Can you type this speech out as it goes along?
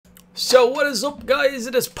So what is up, guys?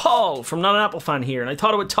 It is Paul from Not an Apple Fan here, and I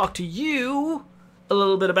thought I would talk to you a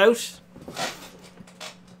little bit about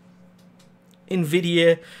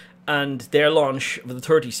Nvidia and their launch of the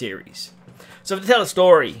 30 series. So to tell a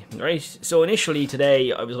story, right? So initially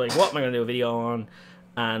today I was like, what am I going to do a video on?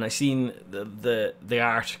 And I seen the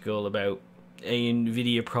article about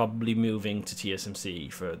Nvidia probably moving to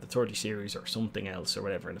TSMC for the 30 series or something else or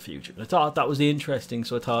whatever in the future. And I thought that was interesting,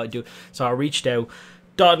 so I thought I'd do. So I reached out,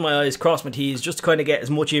 dotted my I's, crossed my T's, just to kind of get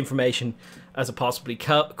as much information as I possibly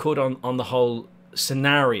could on the whole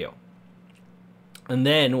scenario. And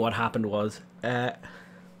then what happened was, I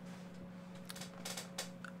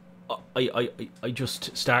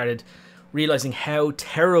just started realizing how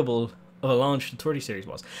terrible of a launch the 30 series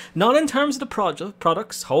was. Not in terms of the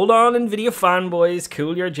products. Hold on, Nvidia fanboys,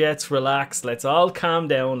 cool your jets, relax. Let's all calm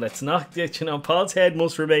down. Let's not get, you know, Paul's head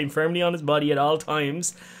must remain firmly on his body at all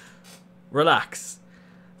times. Relax.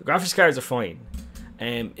 The graphics cards are fine.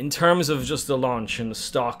 In terms of just the launch and the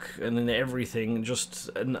stock and then everything,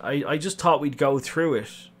 I just thought we'd go through it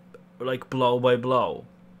like blow by blow.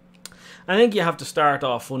 I think you have to start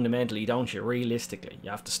off fundamentally, don't you? Realistically, you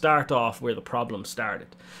have to start off where the problem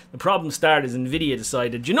started. The problem started as Nvidia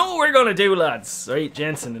decided, you know what we're going to do, lads? Right,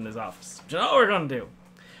 Jensen in his office. Do you know what we're going to do?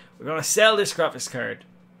 We're going to sell this graphics card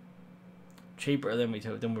cheaper than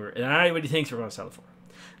anybody thinks we're going to sell it for.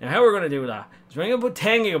 Now, how we're going to do that is we're going to put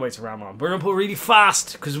 10 gigabytes of RAM on. We're going to put really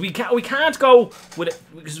fast because we can't go with it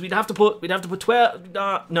because we'd have to put 12.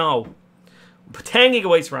 No, we'll put 10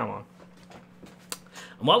 gigabytes of RAM on.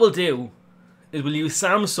 And what we'll do is we'll use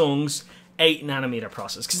Samsung's 8nm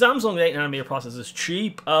process. Because Samsung's 8nm process is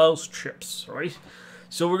cheap as chips, right?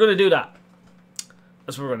 So we're going to do that.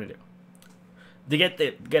 That's what we're going to do. They get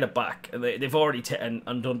it back. And they've already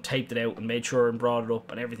taped it out and made sure and brought it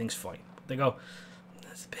up and everything's fine. They go,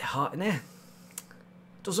 it's a bit hot in there.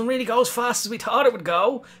 Doesn't really go as fast as we thought it would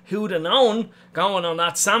go. Who'd have known going on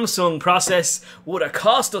that Samsung process would have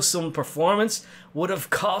cost us some performance, would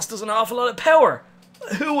have cost us an awful lot of power.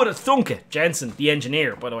 Who would have thunk it? Jensen, the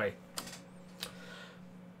engineer, by the way.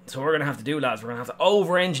 So what we're going to have to do, lads, we're going to have to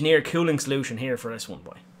over-engineer a cooling solution here for this one,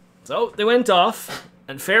 boy. So they went off,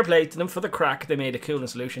 and fair play to them for the crack. They made a cooling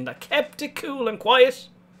solution that kept it cool and quiet.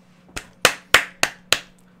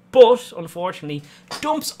 But, unfortunately,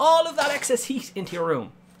 dumps all of that excess heat into your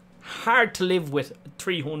room. Hard to live with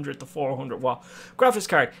 300 to 400 watt graphics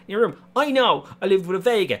card in your room. I know, I lived with a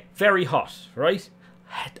Vega, very hot, right?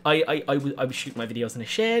 I was shooting my videos in a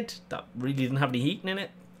shed that really didn't have any heating in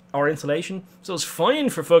it or insulation, so it's fine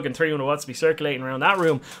for fucking 300 watts to be circulating around that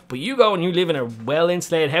room. But you go and you live in a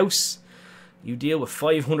well-insulated house, you deal with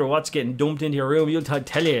 500 watts getting dumped into your room. You'll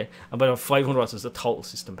tell you about 500 watts is the total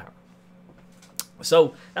system power.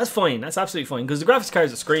 So that's fine, that's absolutely fine, because the graphics card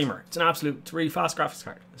is a screamer. It's an absolute really fast graphics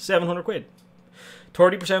card. 700 quid,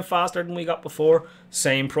 30% faster than we got before,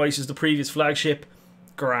 same price as the previous flagship.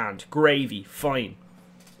 Grand, gravy, fine.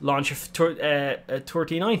 Launch of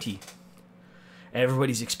 3090.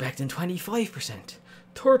 Everybody's expecting 25%,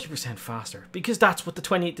 30% faster, because that's what the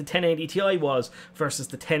 1080 Ti was versus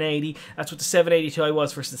the 1080. That's what the 780 Ti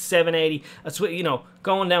was versus the 780. That's what, you know,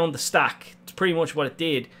 going down the stack. It's pretty much what it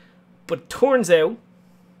did. But it turns out,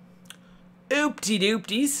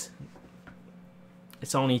 oopty-doopties,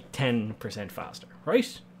 it's only 10% faster,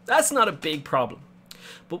 right? That's not a big problem.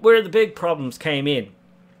 But where the big problems came in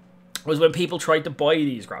was when people tried to buy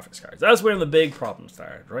these graphics cards. That's where the big problem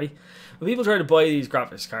started, right? When people tried to buy these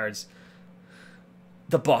graphics cards,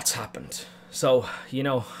 the bots happened. So, you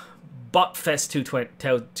know, BotFest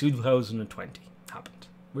 2020 happened.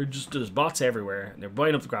 There's bots everywhere, and they're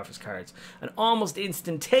buying up the graphics cards. And almost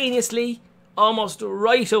instantaneously, almost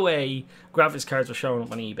right away, graphics cards were showing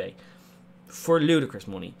up on eBay for ludicrous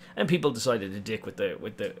money. And people decided to dick with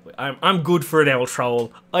the I'm good for an old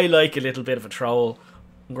troll. I like a little bit of a troll.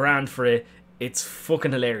 Grand for it. It's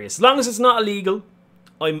fucking hilarious. As long as it's not illegal,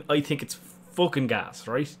 I think it's fucking gas,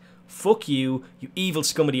 right? Fuck you, you evil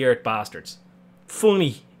scum of the earth bastards.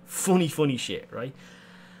 Funny shit, right?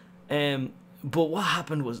 But what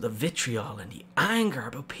happened was the vitriol and the anger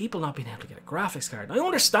about people not being able to get a graphics card. I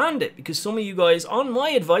understand it, because some of you guys, on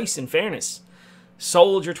my advice in fairness,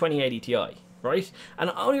 sold your 2080 Ti, right? And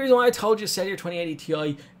the only reason why I told you to sell your 2080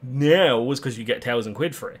 Ti now was because you get 1,000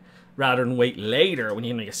 quid for it, rather than wait later when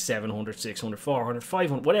you're going to get 700, 600, 400,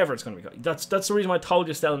 500, whatever it's going to be. That's the reason why I told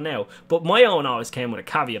you to sell it now. But my own always came with a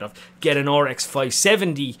caveat of get an RX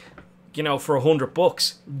 570, you know, for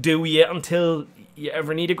 $100. Do you until you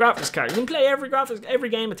ever need a graphics card. You can play every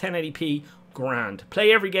game at 1080p, grand.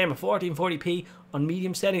 Play every game at 1440p on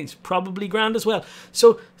medium settings, probably grand as well.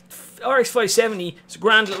 So RX 570 is a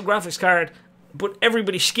grand little graphics card. But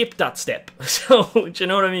everybody skipped that step. So, do you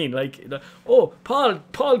know what I mean? Like, oh,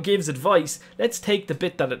 Paul gives advice. Let's take the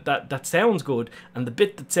bit that sounds good, and the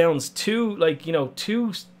bit that sounds too, like, you know,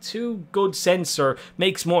 too good sense or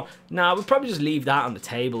makes more. Nah, we'll probably just leave that on the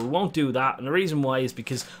table. We won't do that. And the reason why is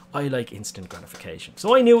because I like instant gratification.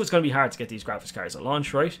 So I knew it was going to be hard to get these graphics cards at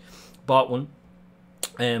launch, right? Bought one,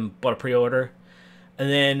 bought a pre-order, and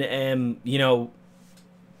then, you know,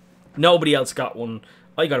 nobody else got one.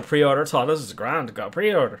 I got a pre-order, thought this is grand, I got a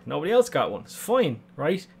pre-order. Nobody else got one. It's fine,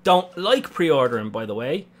 right? Don't like pre-ordering, by the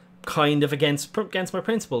way. Kind of against my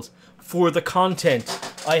principles. For the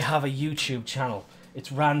content, I have a YouTube channel.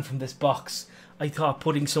 It's ran from this box. I thought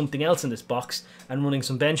putting something else in this box and running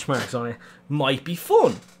some benchmarks on it might be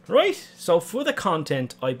fun, right? So for the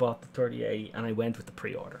content, I bought the 3080 and I went with the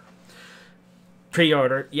pre-order.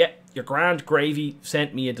 Pre-order, yeah, your grand gravy,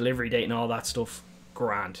 sent me a delivery date and all that stuff.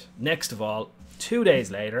 Grand. Next of all, 2 days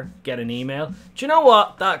later, get an email. Do you know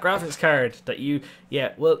what? That graphics card that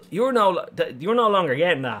you're no longer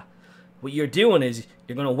getting that. What you're doing is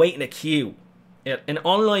you're going to wait in a queue, an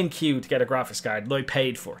online queue to get a graphics card that I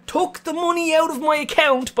paid for. Took the money out of my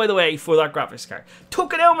account, by the way, for that graphics card.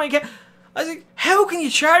 Took it out of my account. I was like, how can you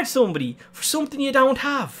charge somebody for something you don't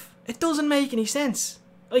have? It doesn't make any sense.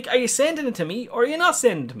 Like, are you sending it to me or are you not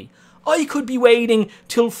sending it to me? I could be waiting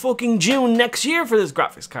till fucking June next year for this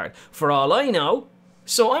graphics card, for all I know.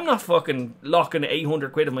 So I'm not fucking locking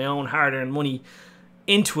 800 quid of my own hard-earned money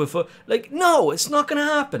into it. Like, no, it's not going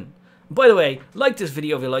to happen. By the way, like this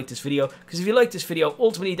video if you like this video, because if you like this video,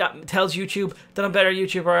 ultimately that tells YouTube that I'm a better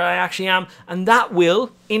YouTuber than I actually am, and that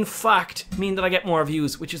will, in fact, mean that I get more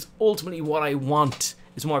views, which is ultimately what I want,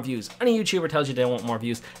 is more views. Any YouTuber tells you they want more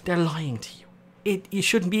views, they're lying to you. You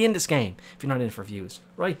shouldn't be in this game if you're not in it for views,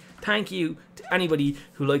 right? Thank you to anybody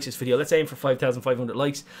who likes this video. Let's aim for 5,500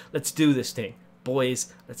 likes. Let's do this thing,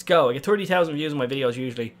 boys. Let's go. I get 30,000 views on my videos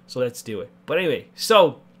usually, so let's do it. But anyway,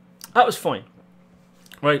 so that was fine,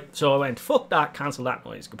 right? So I went, fuck that, cancel that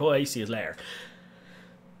noise. Goodbye, see you later.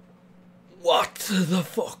 What the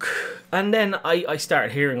fuck? And then I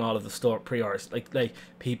started hearing all of the store pre-orders, like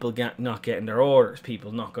people not getting their orders,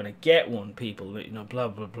 people not going to get one, people, you know, blah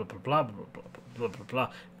blah blah blah blah blah blah blah blah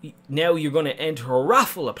blah. Now you're going to enter a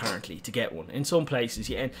raffle apparently to get one. In some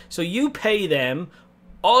places, so you pay them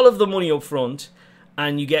all of the money up front,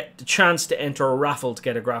 and you get the chance to enter a raffle to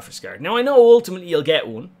get a graphics card. Now I know ultimately you'll get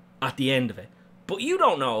one at the end of it, but you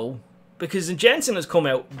don't know, because Jensen has come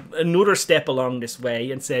out another step along this way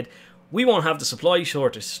and said, we won't have the supply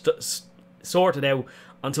shortage sorted out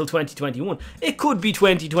until 2021. It could be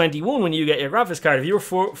 2021 when you get your graphics card if you're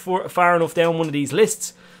far enough down one of these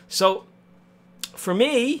lists. So, for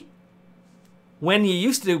me, when you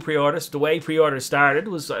used to do pre-orders, the way pre-orders started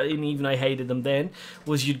was, and even I hated them then,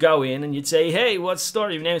 was you'd go in and you'd say, hey, what's the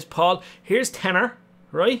story? Your name is Paul. Here's tenner,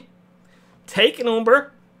 right? Take a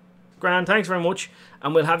number. Grand, thanks very much.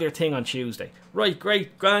 And we'll have your thing on Tuesday. Right,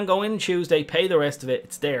 great, grand, go in Tuesday, pay the rest of it,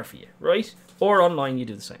 it's there for you, right? Or online, you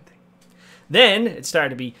do the same thing. Then it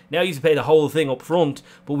started to be, now you have to pay the whole thing up front,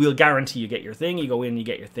 but we'll guarantee you get your thing, you go in, you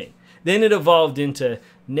get your thing. Then it evolved into,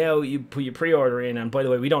 now you put your pre-order in, and by the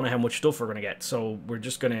way, we don't know how much stuff we're going to get, so we're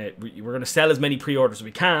just going to sell as many pre-orders as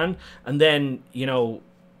we can, and then, you know,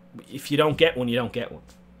 if you don't get one, you don't get one.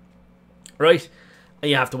 Right? And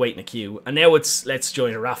you have to wait in a queue, and now it's, let's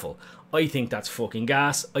join a raffle. I think that's fucking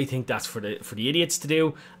gas. I think that's for the idiots to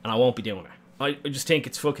do, and I won't be doing it. I just think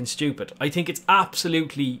it's fucking stupid. I think it's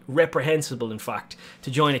absolutely reprehensible, in fact,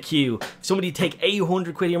 to join a queue. Somebody take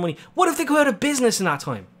 800 quid of your money. What if they go out of business in that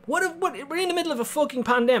time? What if we're in the middle of a fucking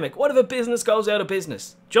pandemic? What if a business goes out of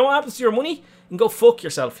business? Do you know what happens to your money? You can go fuck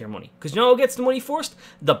yourself for your money. Because you know who gets the money first?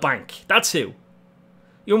 The bank. That's who.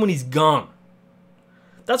 Your money's gone.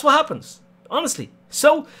 That's what happens. Honestly.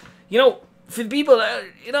 So, you know, for the people,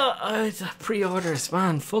 you know, pre-orders,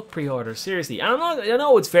 man, fuck pre-orders, seriously. And I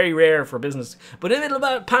know it's very rare for business, but in the middle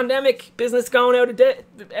of a pandemic, business going out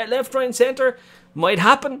of left, right, and centre might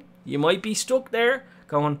happen. You might be stuck there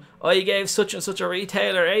going, oh, you gave such and such a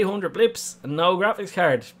retailer 800 blips and no graphics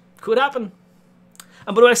card. Could happen.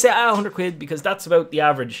 And but I say 100 quid because that's about the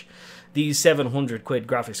average these 700 quid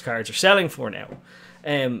graphics cards are selling for now.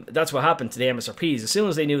 That's what happened to the MSRPs. As soon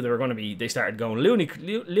as they knew they were going to be, they started going Looney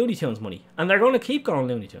Tunes money, and they're going to keep going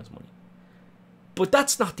Looney Tunes money. But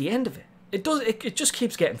that's not the end of it. It just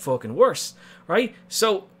keeps getting fucking worse, right?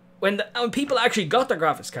 So when people actually got their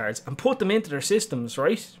graphics cards and put them into their systems,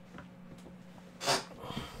 right?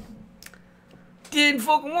 Didn't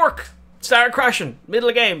fucking work. Start crashing. Middle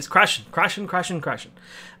of games, crashing.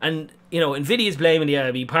 And, you know, Nvidia's blaming the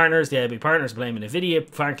AIB partners. The AIB partners blaming Nvidia.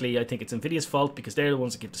 Frankly, I think it's Nvidia's fault because they're the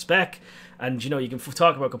ones that give the spec. And, you know, you can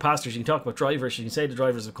talk about capacitors, you can talk about drivers, you can say the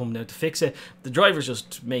drivers have come out to fix it. The drivers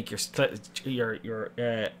just make your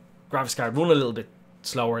graphics card run a little bit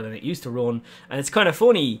slower than it used to run. And it's kind of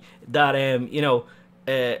funny that, you know,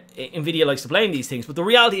 Nvidia likes to blame these things, but the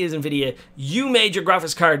reality is, Nvidia, you made your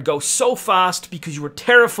graphics card go so fast because you were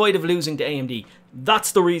terrified of losing to AMD.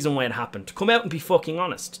 That's the reason why it happened. Come out and be fucking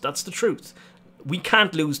honest. That's the truth. We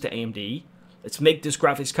can't lose to AMD. Let's make this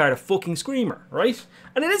graphics card a fucking screamer, right?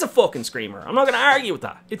 And it is a fucking screamer. I'm not going to argue with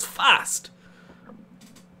that. It's fast.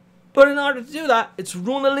 But in order to do that, it's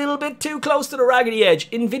run a little bit too close to the raggedy edge.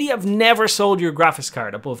 Nvidia have never sold your graphics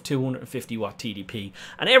card above 250 watt TDP.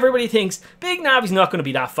 And everybody thinks, Big Navi's not going to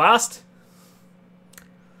be that fast.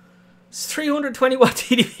 It's 320 watt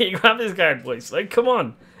TDP graphics card, boys. Like, come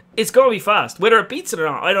on. It's going to be fast. Whether it beats it or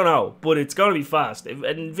not, I don't know. But it's going to be fast. If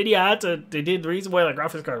Nvidia had to, they did the reason why the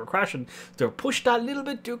graphics card were crashing, they were pushed that little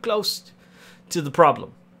bit too close to the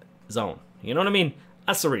problem zone. You know what I mean?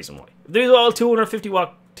 That's the reason why. If these were all 250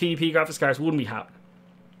 watt TDP graphics cards, wouldn't be happening.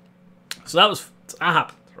 So that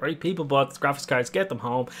happened, right? People bought these graphics cards, get them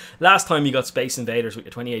home. Last time you got Space Invaders with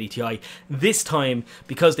your 2080 Ti. This time,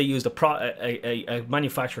 because they used a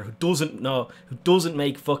manufacturer who doesn't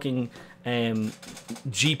make fucking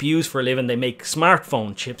GPUs for a living, they make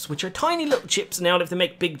smartphone chips, which are tiny little chips. Now they have to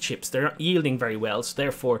make big chips. They're not yielding very well, so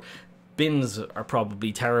therefore bins are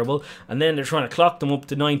probably terrible, and then they're trying to clock them up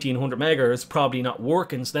to 1900 megahertz, probably not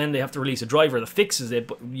working, so then they have to release a driver that fixes it,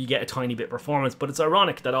 but you get a tiny bit of performance. But it's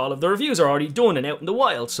ironic that all of the reviews are already done and out in the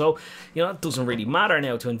wild, so, you know, it doesn't really matter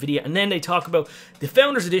now to Nvidia. And then they talk about the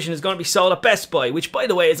Founders Edition is going to be sold at Best Buy, which, by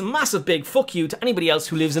the way, is a massive big fuck you to anybody else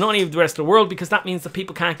who lives in any of the rest of the world, because that means that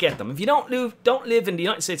people can't get them. If you don't live in the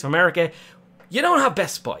United States of America, you don't have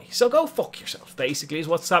Best Buy, so go fuck yourself, basically, is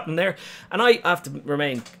what's happening there. And I have to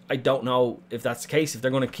remain, I don't know if that's the case, if they're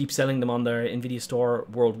going to keep selling them on their Nvidia store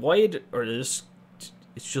worldwide, or it's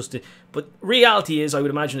just, but reality is, I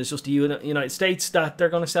would imagine it's just the United States that they're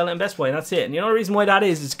going to sell it in Best Buy, and that's it. And you know the reason why that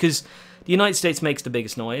is because the United States makes the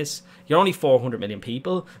biggest noise. You're only 400 million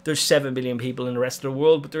people, there's 7 billion people in the rest of the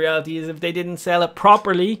world, but the reality is, if they didn't sell it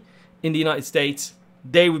properly in the United States,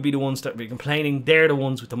 they would be the ones that would be complaining. They're the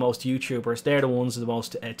ones with the most YouTubers. They're the ones with the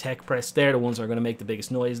most tech press. They're the ones that are going to make the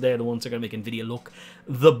biggest noise. They're the ones that are going to make Nvidia look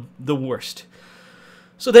the worst.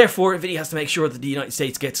 So therefore, Nvidia has to make sure that the United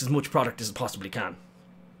States gets as much product as it possibly can.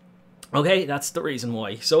 Okay, that's the reason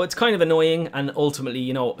why. So it's kind of annoying, and ultimately,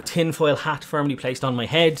 you know, a tinfoil hat firmly placed on my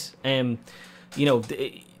head. You know,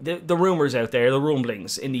 the rumors out there, the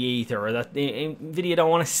rumblings in the ether, are that Nvidia don't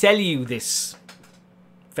want to sell you this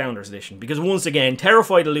Founders Edition, because once again,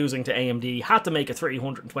 terrified of losing to AMD, had to make a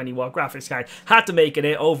 320 watt graphics card, had to make an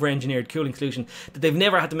over-engineered cooling solution that they've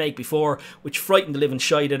never had to make before, which frightened the living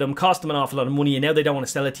shite of them, cost them an awful lot of money, and now they don't want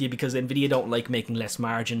to sell it to you because Nvidia don't like making less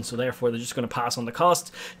margin, so therefore they're just going to pass on the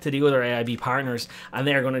cost to the other AIB partners, and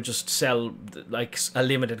they're going to just sell like a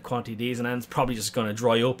limited quantity of these, and then it's probably just going to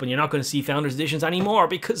dry up, and you're not going to see Founders Editions anymore,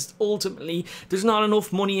 because ultimately there's not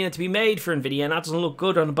enough money in it to be made for Nvidia, and that doesn't look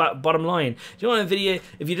good on the bottom line. Do you know, Nvidia,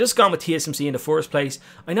 if you just gone with TSMC in the first place,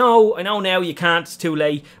 I know now you can't, it's too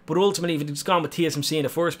late, but ultimately if you'd just gone with TSMC in the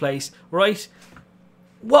first place, right,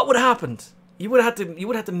 what would have happened? You would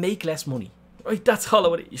have to make less money, right? That's all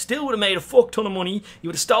it would. You still would have made a fuck ton of money, you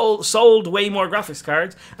would have sold way more graphics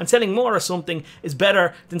cards, and selling more of something is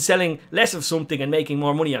better than selling less of something and making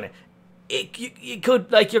more money on it. You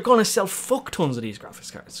could, like, you're going to sell fuck tons of these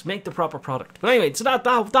graphics cards, make the proper product. But anyway, so that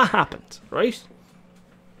happened, right?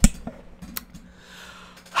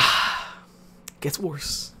 Gets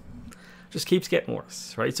worse. Just keeps getting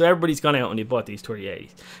worse, right? So everybody's gone out and they bought these 3080s.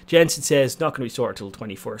 Jensen says not going to be sorted till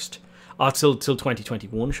 21st. Till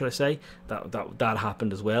 2021, should I say? That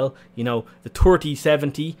happened as well. You know, the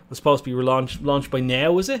 3070 was supposed to be launched by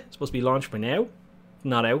now, is it? It's supposed to be launched by now.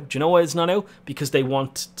 Not out. Do you know why it's not out? Because they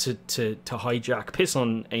want to hijack, piss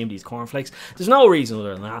on AMD's cornflakes. There's no reason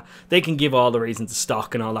other than that. They can give all the reasons to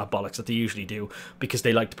stock and all that bollocks that they usually do, because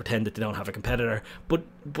they like to pretend that they don't have a competitor. But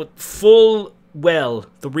full well,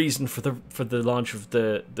 the reason for the launch of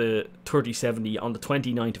the 3070 on the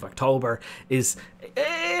 29th of October is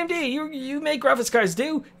AMD. You make graphics cards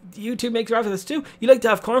too. You two make graphics cards too. You like to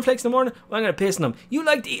have cornflakes in the morning? Well, I'm gonna piss on them. You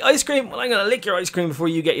like to eat ice cream? Well, I'm gonna lick your ice cream before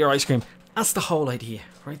you get your ice cream. That's the whole idea,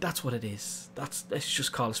 right? That's what it is. Let's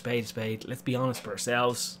just call a spade a spade. Let's be honest for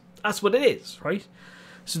ourselves. That's what it is, right?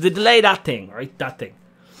 So they delay that thing, right? That thing,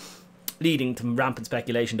 leading to rampant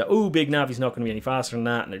speculation that, oh, Big Navi's not going to be any faster than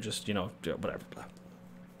that, and they're just, you know, whatever. Blah.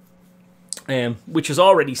 which is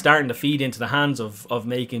already starting to feed into the hands of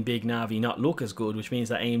making big Navi not look as good, which means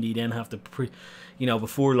that AMD then have to,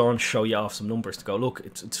 before launch, show you off some numbers to go, look,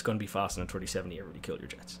 it's going to be faster than 3070, everybody kill your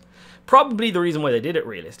jets. Probably the reason why they did it,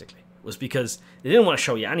 realistically, was because they didn't want to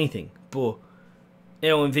show you anything, but,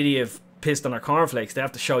 Nvidia have pissed on their cornflakes, they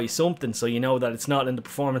have to show you something, so you know that it's not in the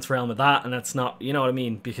performance realm of that, and that's not, you know what I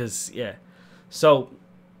mean, because, yeah. So,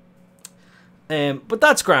 but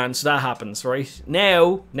that's grand, so that happens, right?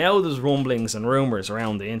 Now there's rumblings and rumours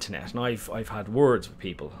around the internet, and I've had words with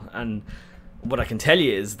people, and what I can tell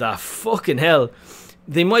you is that, fucking hell,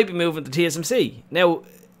 they might be moving to TSMC. Now,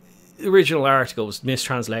 the original article was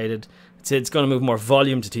mistranslated. It said it's going to move more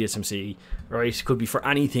volume to TSMC, right? Could be for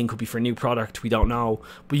anything, could be for a new product, we don't know.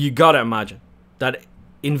 But you gotta imagine that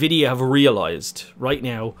Nvidia have realised right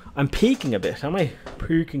now, I'm peaking a bit, am I?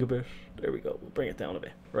 Peaking a bit. There we go, we'll bring it down a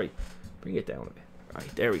bit, right? Bring it down a bit.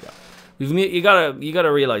 Right, there we go. You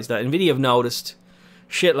gotta realise that Nvidia have noticed,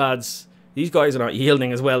 shit lads, these guys are not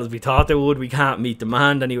yielding as well as we thought they would. We can't meet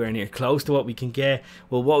demand anywhere near close to what we can get.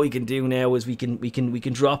 Well, what we can do now is we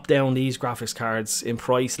can drop down these graphics cards in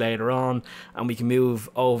price later on, and we can move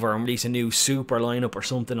over and release a new super lineup or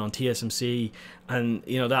something on TSMC, and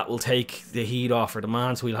that will take the heat off for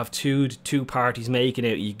demand. So we'll have two parties making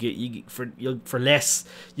it. For less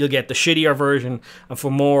you'll get the shittier version, and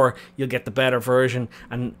for more you'll get the better version.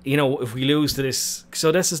 And if we lose to this,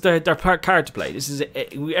 so this is their card to play. This is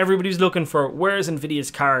everybody's looking for where's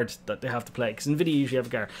Nvidia's card that they have to play, because Nvidia usually have a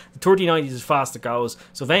card. The 3090 is as fast as it goes,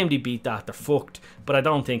 so if AMD beat that, they're fucked. But I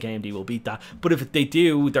don't think AMD will beat that. But if they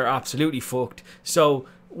do, they're absolutely fucked. So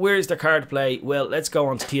where's their card to play? Well, let's go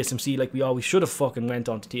on to TSMC, like we always should have fucking went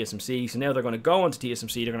on to TSMC. So now they're going to go on to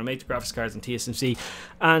TSMC, they're going to make the graphics cards in TSMC,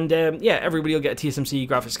 and yeah, everybody will get a TSMC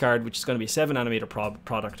graphics card, which is going to be a 7nm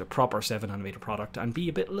product, a proper 7nm product, and be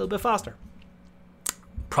a little bit faster.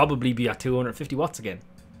 Probably be at 250 watts again.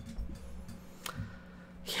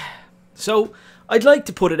 Yeah. So I'd like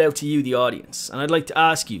to put it out to you, the audience, and I'd like to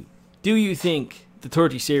ask you, do you think the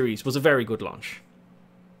 30 series was a very good launch?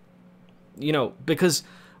 Because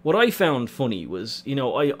what I found funny was,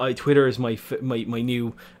 I Twitter is my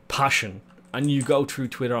new passion, and you go through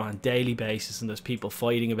Twitter on a daily basis, and there's people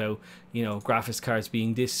fighting about, graphics cards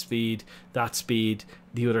being this speed, that speed,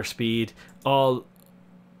 the other speed, all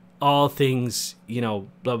things,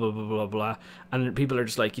 blah blah blah blah blah, and people are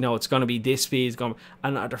just like, it's going to be this speed, it's going,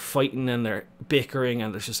 and they're fighting and they're bickering,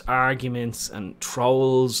 and there's just arguments and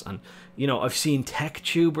trolls, and I've seen tech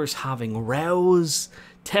tubers having rows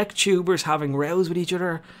with each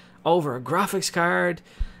other over a graphics card,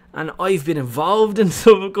 and I've been involved in a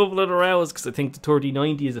couple of the rows because I think the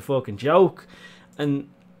 3090 is a fucking joke, and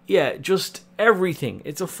yeah, just everything.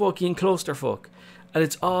 It's a fucking clusterfuck, and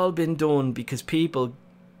it's all been done because people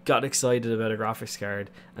got excited about a graphics card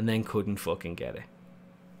and then couldn't fucking get it.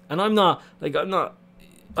 And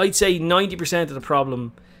I'd say 90% of the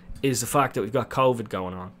problem is the fact that we've got COVID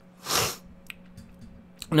going on.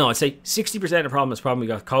 No, I'd say 60% of the problem is we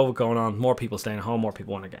got COVID going on, more people staying at home, more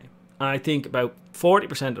people want a game. And I think about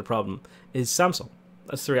 40% of the problem is Samsung.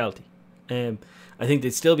 That's the reality. I think they'd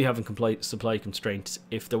still be having supply constraints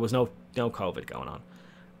if there was no COVID going on.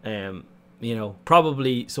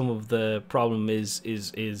 Probably some of the problem is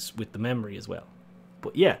with the memory as well.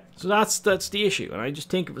 But yeah, so that's the issue. And I just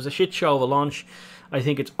think it was a shit show of a launch. I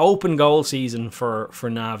think it's open goal season for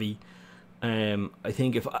Navi. I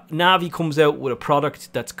think if Navi comes out with a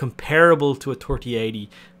product that's comparable to a 3080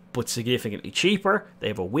 but significantly cheaper, they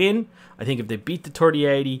have a win. I think if they beat the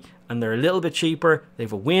 3080 and they're a little bit cheaper, they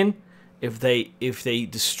have a win. If they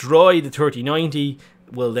destroy the 3090,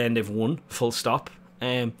 well, then they've won, full stop.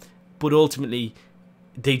 But ultimately,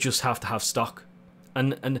 they just have to have stock.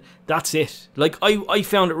 And that's it. Like, I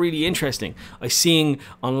found it really interesting. I seeing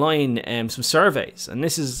online some surveys, and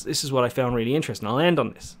this is what I found really interesting. I'll end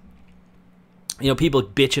on this. People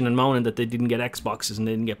bitching and moaning that they didn't get Xboxes and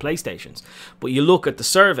they didn't get PlayStations. But you look at the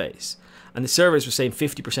surveys, and the surveys were saying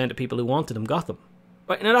 50% of people who wanted them got them.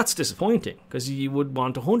 Right, now that's disappointing, because you would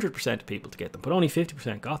want 100% of people to get them, but only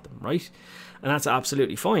 50% got them, right? And that's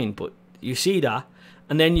absolutely fine, but you see that,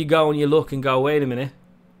 and then you go and you look and go, wait a minute.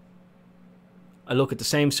 I look at the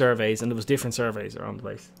same surveys, and there was different surveys around the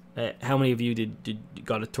place. How many of you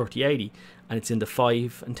got a 3080? And it's in the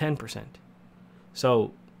 5 and 10%.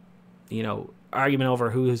 So, argument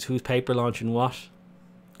over who's paper launching what.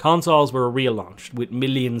 Consoles were a real launch with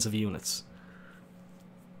millions of units.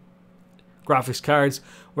 Graphics cards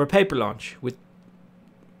were a paper launch with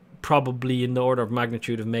probably in the order of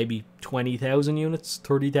magnitude of maybe 20,000 units,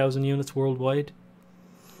 30,000 units worldwide.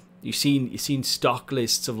 You've seen stock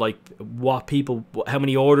lists of like what people, how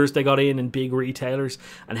many orders they got in big retailers,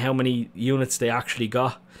 and how many units they actually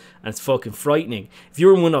got, and it's fucking frightening. If you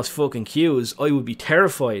were in one of those fucking queues, I would be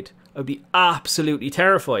terrified. I'd be absolutely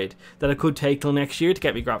terrified that it could take till next year to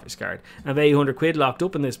get me graphics card. I have 800 quid locked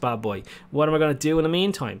up in this bad boy. What am I going to do in the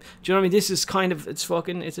meantime? Do you know what I mean? This is kind of, it's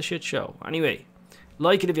a shit show. Anyway,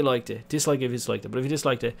 like it if you liked it, dislike it if you disliked it. But if you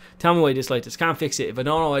disliked it, tell me why you disliked it. Can't fix it if I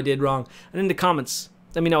don't know what I did wrong. And in the comments,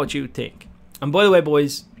 let me know what you think. And by the way,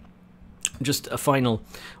 boys, just a final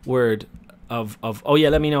word of oh yeah,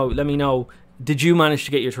 let me know. Did you manage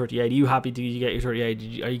to get your 3080? Are you happy? Did you get your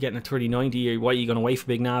 3080? Are you getting a 3090? Or what are you going to wait for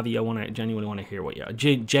Big Navi? I genuinely want to hear what you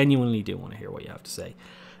genuinely do want to hear what you have to say.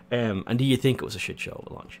 And do you think it was a shit show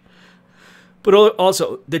at launch? But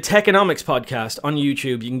also, the Techonomics podcast on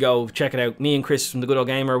YouTube, you can go check it out. Me and Chris from The Good Old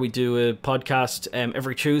Gamer, we do a podcast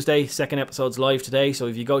every Tuesday. Second episode's live today, so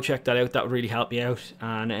if you go check that out, that would really help me out.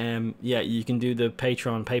 And yeah, you can do the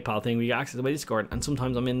Patreon, PayPal thing where you access my Discord, and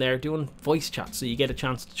sometimes I'm in there doing voice chat, so you get a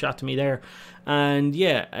chance to chat to me there. And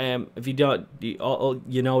yeah, if you don't,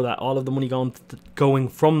 you know that all of the money going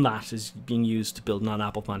from that is being used to build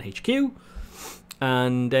Non-Apple Plan HQ.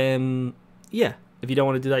 And yeah. If you don't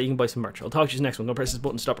want to do that, you can buy some merch. I'll talk to you next one. Don't press this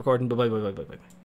button. Stop recording. Bye bye.